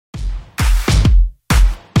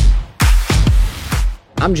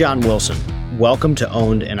I'm John Wilson. Welcome to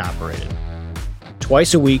Owned and Operated.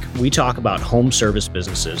 Twice a week, we talk about home service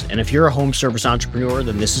businesses. And if you're a home service entrepreneur,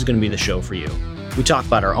 then this is going to be the show for you. We talk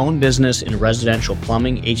about our own business in residential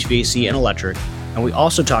plumbing, HVAC, and electric. And we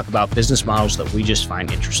also talk about business models that we just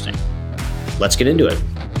find interesting. Let's get into it.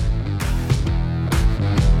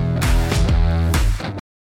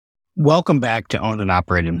 Welcome back to Owned and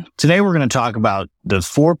Operated. Today, we're going to talk about the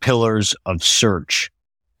 4 pillars of search: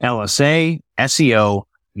 LSA, SEO,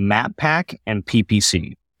 Map Pack, and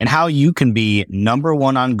PPC, and how you can be number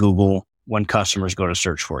one on Google when customers go to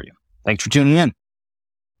search for you. Thanks for tuning in.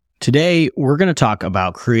 Today, we're going to talk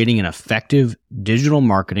about creating an effective digital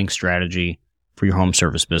marketing strategy for your home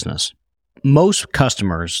service business. Most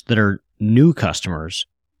customers that are new customers,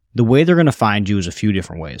 the way they're going to find you is a few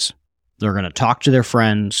different ways. They're going to talk to their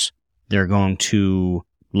friends. They're going to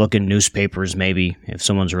look in newspapers, maybe. If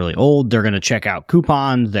someone's really old, they're going to check out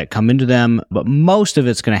coupons that come into them. But most of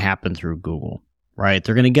it's going to happen through Google, right?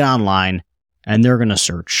 They're going to get online and they're going to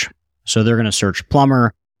search. So they're going to search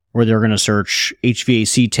plumber, or they're going to search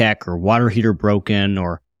HVAC tech, or water heater broken,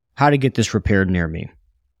 or how to get this repaired near me.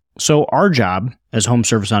 So our job as home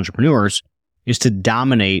service entrepreneurs is to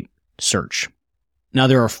dominate search. Now,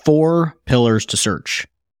 there are 4 pillars to search,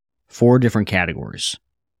 4 different categories.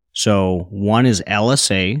 So 1 is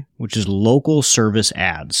LSA, which is local service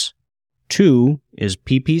ads. 2 is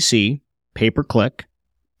PPC, pay-per-click.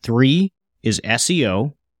 3 is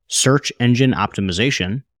SEO, search engine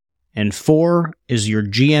optimization. And 4 is your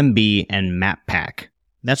GMB and Map Pack.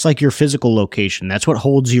 That's like your physical location. That's what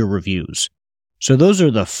holds your reviews. So those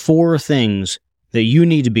are the 4 things that you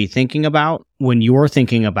need to be thinking about when you're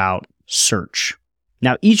thinking about search.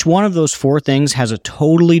 Now, each one of those 4 things has a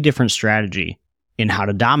totally different strategy in how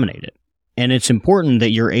to dominate it. And it's important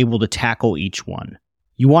that you're able to tackle each one.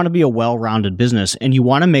 You want to be a well-rounded business, and you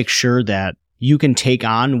want to make sure that you can take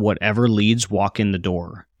on whatever leads walk in the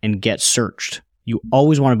door and get searched. You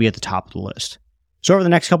always want to be at the top of the list. So over the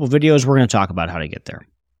next couple of videos, we're going to talk about how to get there.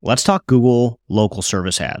 Let's talk Google Local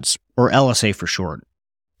Service Ads, or LSA for short.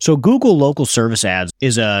 So Google Local Service Ads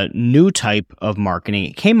is a new type of marketing.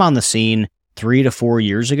 It came on the scene 3 to 4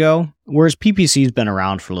 years ago, whereas PPC has been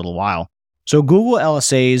around for a little while. So Google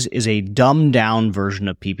LSAs is a dumbed down version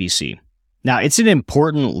of PPC. Now, it's an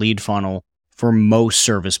important lead funnel for most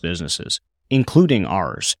service businesses, including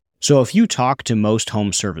ours. So if you talk to most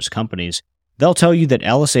home service companies, they'll tell you that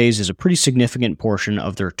LSAs is a pretty significant portion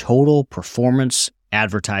of their total performance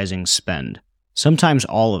advertising spend. Sometimes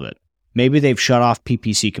all of it. Maybe they've shut off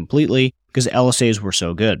PPC completely because LSAs were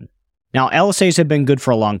so good. Now, LSAs have been good for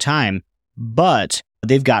a long time, but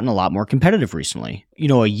they've gotten a lot more competitive recently.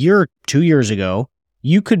 A year, 2 years ago,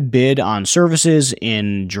 you could bid on services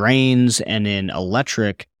in drains and in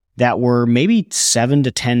electric that were maybe $7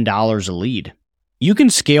 to $10 a lead. You can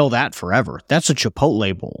scale that forever. That's a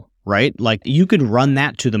Chipotle bowl, right? Like, you could run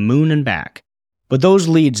that to the moon and back. But those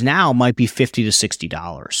leads now might be $50 to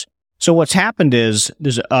 $60. So what's happened is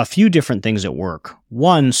there's a few different things at work.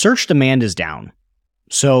 1, search demand is down.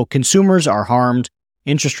 So consumers are harmed.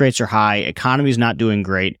 Interest rates are high, economy's not doing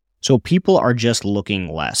great, so people are just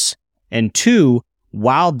looking less. And 2,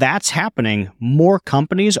 while that's happening, more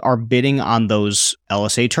companies are bidding on those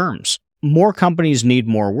LSA terms. More companies need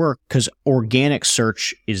more work because organic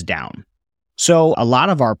search is down. So a lot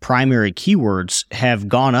of our primary keywords have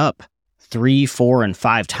gone up 3, 4, and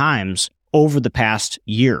 5 times over the past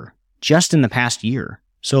year, just in the past year.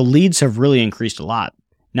 So leads have really increased a lot.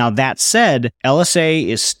 Now, that said, LSA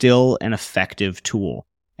is still an effective tool.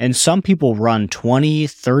 And some people run $20,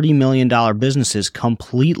 $30 million businesses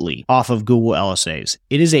completely off of Google LSAs.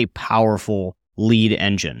 It is a powerful lead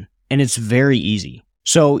engine, and it's very easy.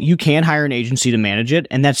 So you can hire an agency to manage it,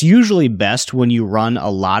 and that's usually best when you run a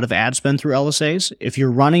lot of ad spend through LSAs. If you're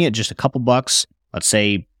running it just a couple bucks, let's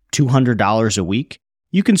say $200 a week,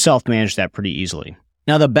 you can self-manage that pretty easily.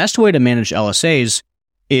 Now, the best way to manage LSAs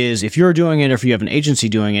is, if you're doing it or if you have an agency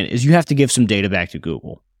doing it, is you have to give some data back to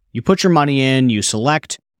Google. You put your money in, you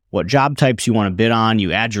select what job types you want to bid on,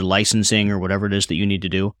 you add your licensing or whatever it is that you need to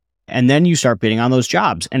do, and then you start bidding on those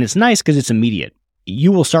jobs. And it's nice because it's immediate.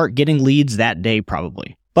 You will start getting leads that day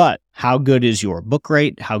probably. But how good is your book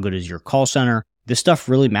rate? How good is your call center? This stuff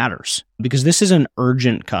really matters because this is an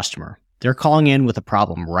urgent customer. They're calling in with a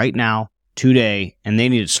problem right now, today, and they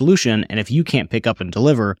need a solution. And if you can't pick up and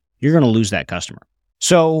deliver, you're going to lose that customer.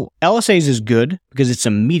 So LSAs is good because it's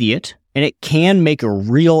immediate and it can make a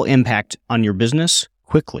real impact on your business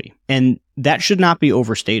quickly. And that should not be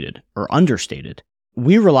overstated or understated.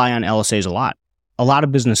 We rely on LSAs a lot. A lot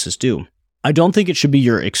of businesses do. I don't think it should be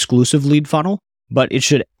your exclusive lead funnel, but it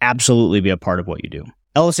should absolutely be a part of what you do.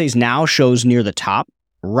 LSAs now shows near the top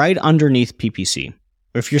right underneath PPC.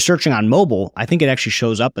 If you're searching on mobile, I think it actually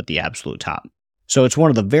shows up at the absolute top. So it's one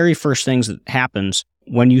of the very first things that happens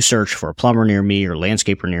when you search for a plumber near me or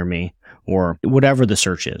landscaper near me or whatever the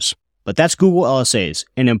search is. But that's Google LSAs,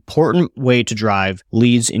 an important way to drive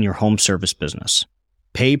leads in your home service business.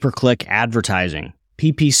 Pay-per-click advertising,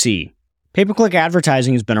 PPC. Pay-per-click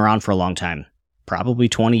advertising has been around for a long time, probably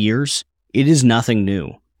 20 years. It is nothing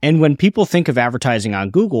new. And when people think of advertising on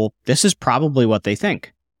Google, this is probably what they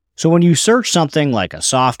think. So when you search something like a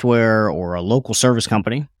software or a local service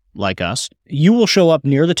company like us, you will show up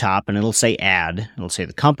near the top and it'll say ad. It'll say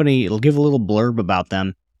the company. It'll give a little blurb about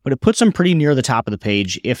them, but it puts them pretty near the top of the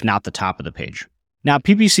page, if not the top of the page. Now,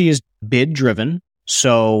 PPC is bid driven.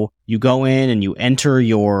 So you go in and you enter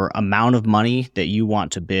your amount of money that you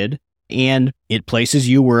want to bid, and it places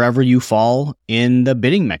you wherever you fall in the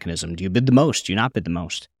bidding mechanism. Do you bid the most? Do you not bid the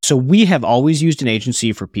most? So we have always used an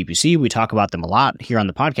agency for PPC. We talk about them a lot here on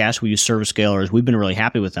the podcast. We use Service Scalers. We've been really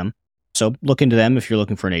happy with them. So look into them if you're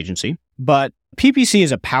looking for an agency. But PPC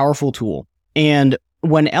is a powerful tool. And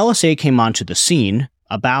when LSA came onto the scene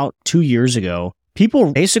about 2 years ago,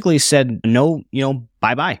 people basically said no,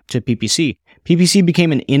 bye-bye to PPC. PPC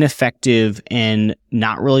became an ineffective and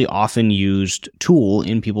not really often used tool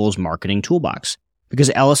in people's marketing toolbox because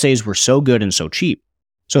LSAs were so good and so cheap.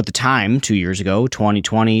 So at the time, 2 years ago,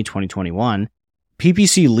 2020, 2021,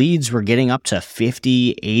 PPC leads were getting up to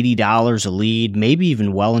 $50, $80 a lead, maybe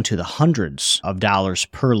even well into the hundreds of dollars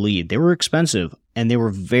per lead. They were expensive and they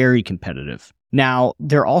were very competitive. Now,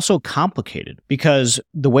 they're also complicated because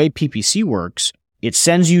the way PPC works, it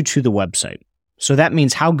sends you to the website. So that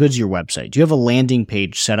means how good's your website? Do you have a landing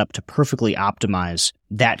page set up to perfectly optimize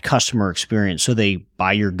that customer experience so they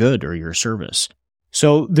buy your good or your service?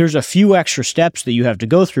 So there's a few extra steps that you have to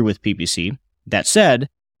go through with PPC. That said,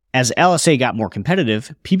 as LSA got more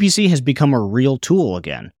competitive, PPC has become a real tool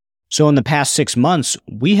again. So in the past 6 months,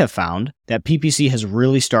 we have found that PPC has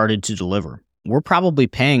really started to deliver. We're probably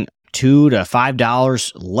paying $2 to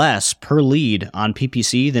 $5 less per lead on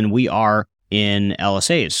PPC than we are in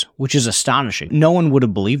LSAs, which is astonishing. No one would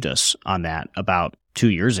have believed us on that about 2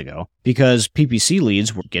 years ago because PPC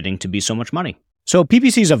leads were getting to be so much money. So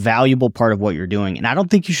PPC is a valuable part of what you're doing, and I don't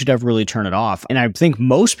think you should ever really turn it off. And I think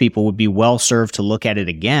most people would be well served to look at it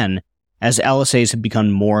again as LSAs have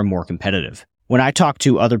become more and more competitive. When I talk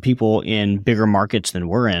to other people in bigger markets than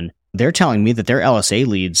we're in, they're telling me that their LSA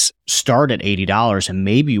leads start at $80 and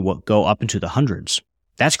maybe go up into the hundreds.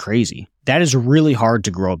 That's crazy. That is really hard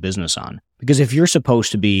to grow a business on. Because if you're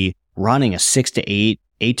supposed to be running a 6 to 8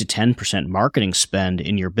 to 10% marketing spend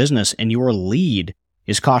in your business and your lead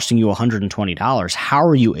is costing you $120, how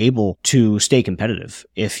are you able to stay competitive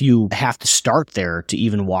if you have to start there to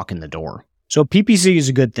even walk in the door? So PPC is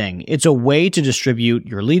a good thing. It's a way to distribute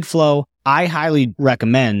your lead flow. I highly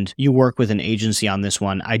recommend you work with an agency on this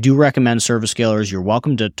one. I do recommend Service Scalers. You're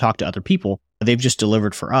welcome to talk to other people. They've just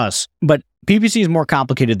delivered for us. But PPC is more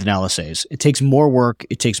complicated than LSAs. It takes more work.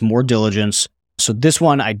 It takes more diligence. So this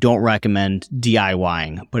one, I don't recommend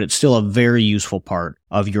DIYing, but it's still a very useful part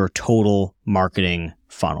of your total marketing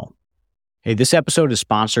funnel. Hey, this episode is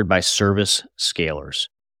sponsored by Service Scalers.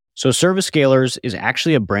 So Service Scalers is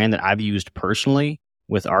actually a brand that I've used personally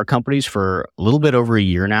with our companies for a little bit over a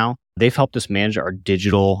year now. They've helped us manage our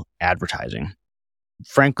digital advertising.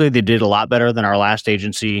 Frankly, they did a lot better than our last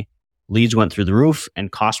agency. Leads went through the roof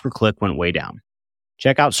and cost per click went way down.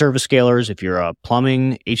 Check out Service Scalers if you're a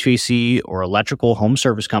plumbing, HVAC, or electrical home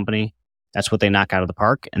service company. That's what they knock out of the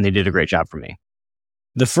park, and they did a great job for me.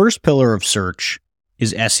 The first pillar of search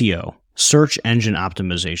is SEO, search engine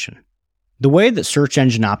optimization. The way that search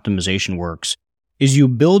engine optimization works is you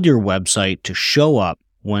build your website to show up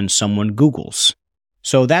when someone Googles.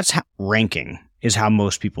 So that's how ranking is how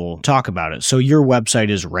most people talk about it. So your website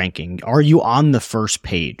is ranking. Are you on the first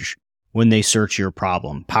page when they search your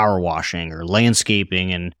problem, power washing or landscaping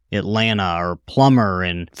in Atlanta or plumber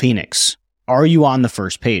in Phoenix? Are you on the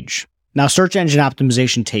first page? Now, search engine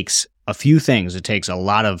optimization takes a few things. It takes a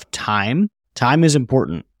lot of time. Time is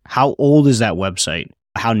important. How old is that website?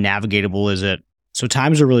 How navigatable is it? So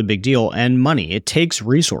time is a really big deal. And money. It takes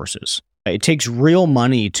resources. It takes real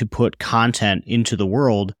money to put content into the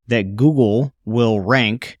world that Google will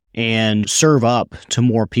rank and serve up to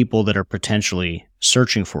more people that are potentially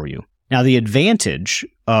searching for you. Now, the advantage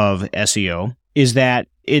of SEO is that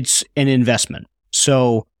it's an investment.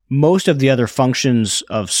 So most of the other functions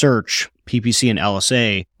of search, PPC and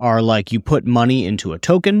LSA, are like you put money into a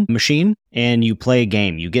token machine and you play a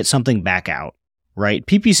game. You get something back out, right?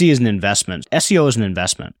 PPC is an investment. SEO is an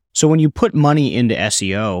investment. So when you put money into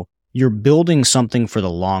SEO, you're building something for the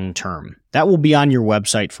long term. That will be on your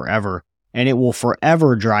website forever. and it will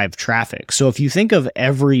forever drive traffic. So if you think of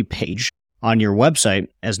every page on your website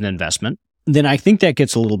as an investment, then I think that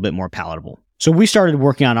gets a little bit more palatable. So we started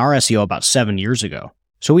working on our SEO about 7 years ago.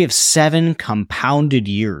 So we have 7 compounded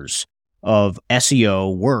years of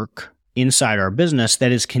SEO work inside our business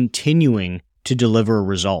that is continuing to deliver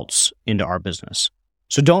results into our business.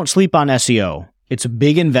 So don't sleep on SEO. It's a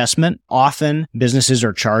big investment. Often businesses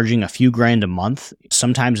are charging a few grand a month,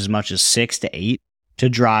 sometimes as much as 6 to 8 to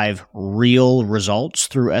drive real results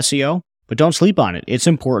through SEO. But don't sleep on it. It's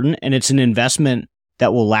important, and it's an investment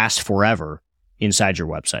that will last forever inside your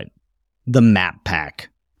website. The Map Pack,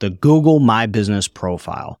 the Google My Business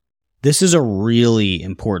profile. This is a really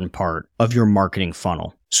important part of your marketing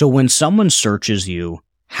funnel. So when someone searches you,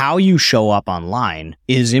 how you show up online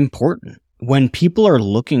is important. When people are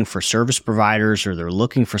looking for service providers or they're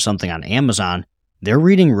looking for something on Amazon, they're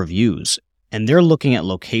reading reviews and they're looking at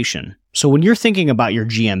location. So when you're thinking about your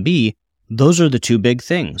GMB, those are the 2 big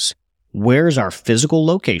things. Where's our physical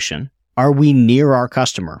location? Are we near our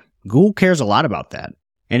customer? Google cares a lot about that.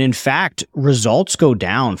 And in fact, results go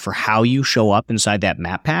down for how you show up inside that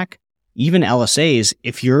map pack, even LSAs,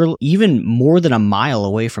 if you're even more than a mile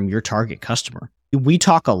away from your target customer. We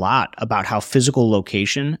talk a lot about how physical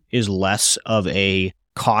location is less of a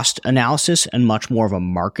cost analysis and much more of a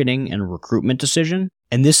marketing and recruitment decision.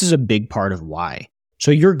 And this is a big part of why.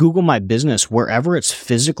 So your Google My Business, wherever it's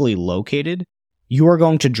physically located, you are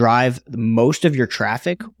going to drive most of your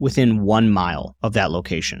traffic within 1 mile of that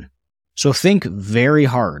location. So think very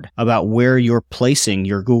hard about where you're placing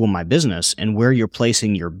your Google My Business and where you're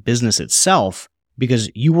placing your business itself,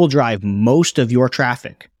 because you will drive most of your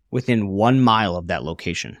traffic within 1 mile of that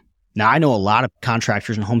location. Now, I know a lot of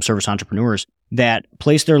contractors and home service entrepreneurs that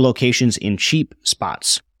place their locations in cheap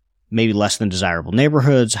spots, maybe less than desirable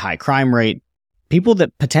neighborhoods, high crime rate, people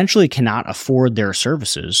that potentially cannot afford their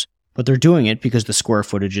services, but they're doing it because the square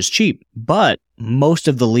footage is cheap. But most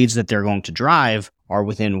of the leads that they're going to drive are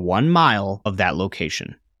within 1 mile of that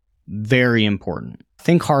location. Very important.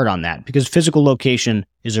 Think hard on that, because physical location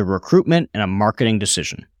is a recruitment and a marketing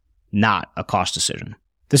decision, not a cost decision.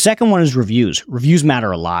 The second one is reviews. Reviews matter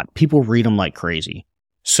a lot. People read them like crazy.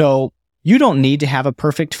 So you don't need to have a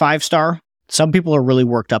perfect 5-star. Some people are really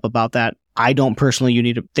worked up about that. I don't personally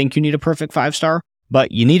think you need a perfect 5-star,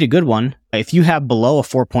 but you need a good one. If you have below a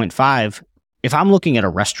 4.5, if I'm looking at a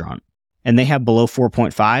restaurant and they have below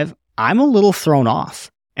 4.5, I'm a little thrown off.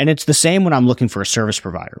 And it's the same when I'm looking for a service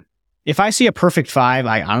provider. If I see a perfect 5,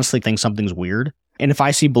 I honestly think something's weird. And if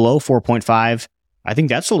I see below 4.5, I think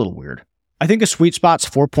that's a little weird. I think a sweet spot's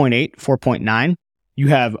 4.8, 4.9. You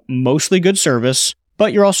have mostly good service,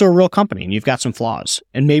 but you're also a real company and you've got some flaws.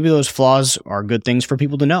 And maybe those flaws are good things for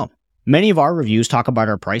people to know. Many of our reviews talk about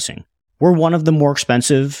our pricing. We're one of the more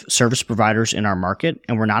expensive service providers in our market,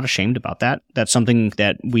 and we're not ashamed about that. That's something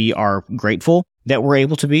that we are grateful that we're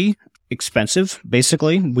able to be expensive.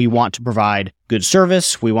 Basically, we want to provide good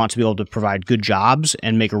service. We want to be able to provide good jobs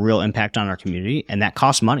and make a real impact on our community, and that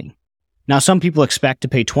costs money. Now, some people expect to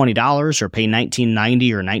pay $20 or pay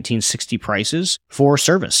 $19.90 or $19.60 prices for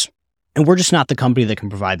service, and we're just not the company that can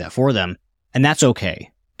provide that for them, and that's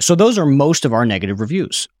okay. So those are most of our negative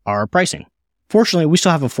reviews, our pricing. Fortunately, we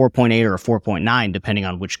still have a 4.8 or a 4.9, depending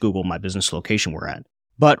on which Google My Business location we're at.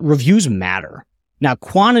 But reviews matter. Now,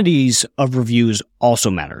 quantities of reviews also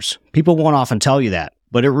matters. People won't often tell you that,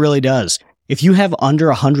 but it really does. If you have under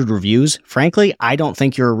 100 reviews, frankly, I don't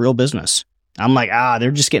think you're a real business. I'm like,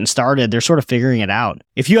 they're just getting started. They're sort of figuring it out.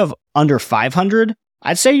 If you have under 500,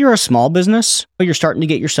 I'd say you're a small business. You're starting to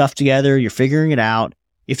get your stuff together. You're figuring it out.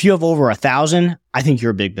 If you have over 1,000, I think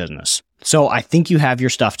you're a big business. So I think you have your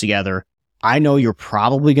stuff together. I know you're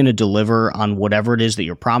probably going to deliver on whatever it is that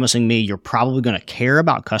you're promising me. You're probably going to care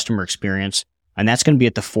about customer experience, and that's going to be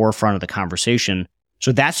at the forefront of the conversation.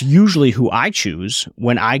 So that's usually who I choose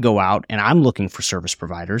when I go out and I'm looking for service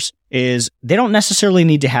providers. Is they don't necessarily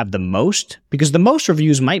need to have the most, because the most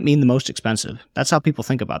reviews might mean the most expensive. That's how people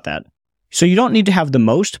think about that. So you don't need to have the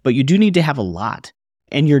most, but you do need to have a lot.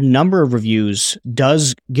 And your number of reviews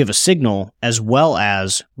does give a signal as well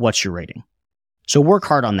as what's your rating. So work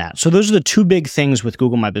hard on that. So those are the 2 big things with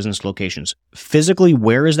Google My Business locations. Physically,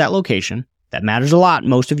 where is that location? That matters a lot.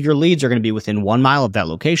 Most of your leads are going to be within 1 mile of that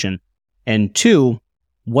location. And 2,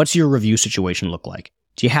 what's your review situation look like?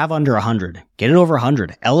 Do you have under 100? Get it over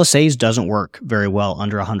 100. LSAs doesn't work very well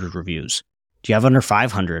under 100 reviews. Do you have under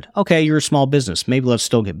 500? Okay, you're a small business. Maybe let's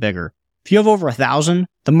still get bigger. If you have over 1,000,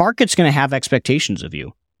 the market's going to have expectations of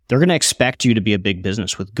you. They're going to expect you to be a big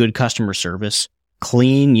business with good customer service,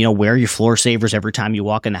 clean, wear your floor savers every time you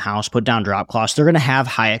walk in the house, put down drop cloths. They're going to have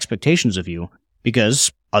high expectations of you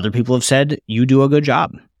because other people have said you do a good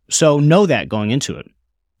job. So know that going into it.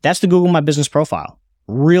 That's the Google My Business profile.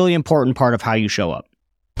 Really important part of how you show up.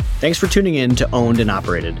 Thanks for tuning in to Owned and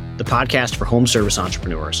Operated, the podcast for home service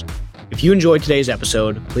entrepreneurs. If you enjoyed today's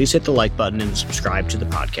episode, please hit the like button and subscribe to the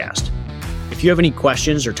podcast. If you have any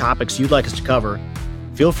questions or topics you'd like us to cover,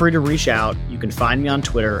 feel free to reach out. You can find me on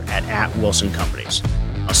Twitter at @WilsonCompanies.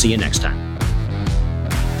 I'll see you next time.